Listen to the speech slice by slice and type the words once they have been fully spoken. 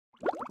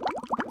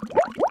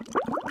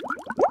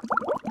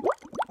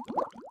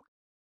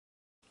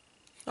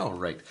All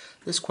right,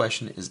 this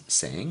question is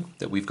saying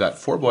that we've got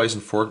 4 boys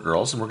and 4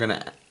 girls, and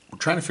we're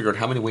trying to figure out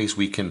how many ways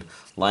we can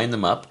line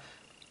them up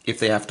if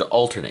they have to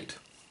alternate.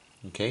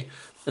 Okay,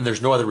 and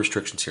there's no other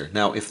restrictions here.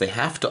 Now, if they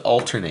have to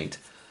alternate,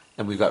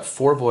 and we've got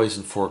 4 boys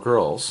and 4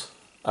 girls,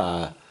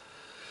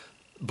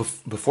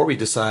 before we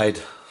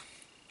decide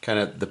kind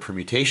of the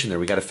permutation there,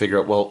 we got to figure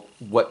out, well,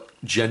 what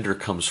gender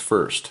comes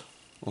first.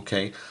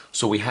 Okay,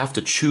 so we have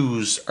to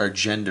choose our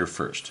gender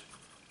first.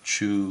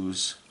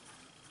 Choose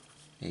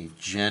a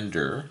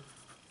gender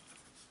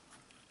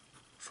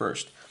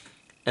first.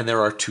 And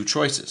there are 2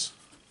 choices.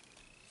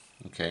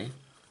 Okay,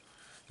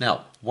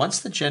 now once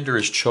the gender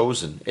is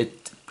chosen,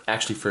 it's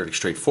actually fairly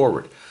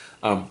straightforward.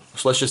 So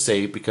let's just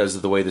say, because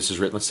of the way this is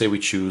written, let's say we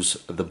choose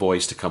the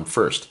boys to come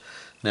first.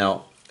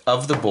 Now,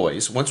 of the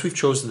boys, once we've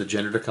chosen the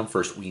gender to come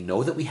first, we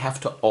know that we have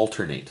to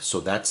alternate. So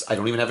that's, I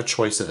don't even have a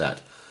choice of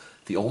that.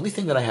 The only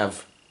thing that I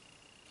have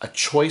a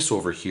choice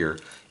over here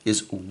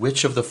is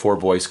which of the 4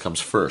 boys comes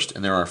first,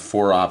 and there are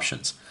 4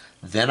 options.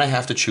 Then I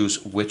have to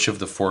choose which of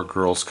the 4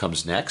 girls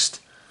comes next,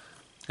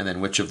 and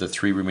then which of the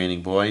 3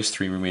 remaining boys,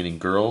 3 remaining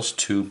girls,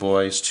 2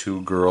 boys,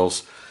 2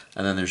 girls,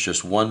 and then there's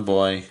just 1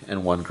 boy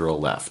and 1 girl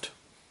left.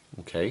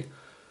 Okay?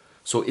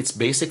 So it's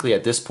basically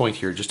at this point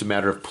here just a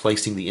matter of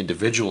placing the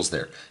individuals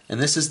there. And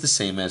this is the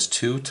same as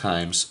 2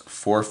 times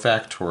 4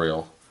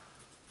 factorial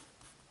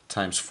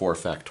times 4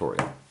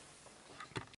 factorial.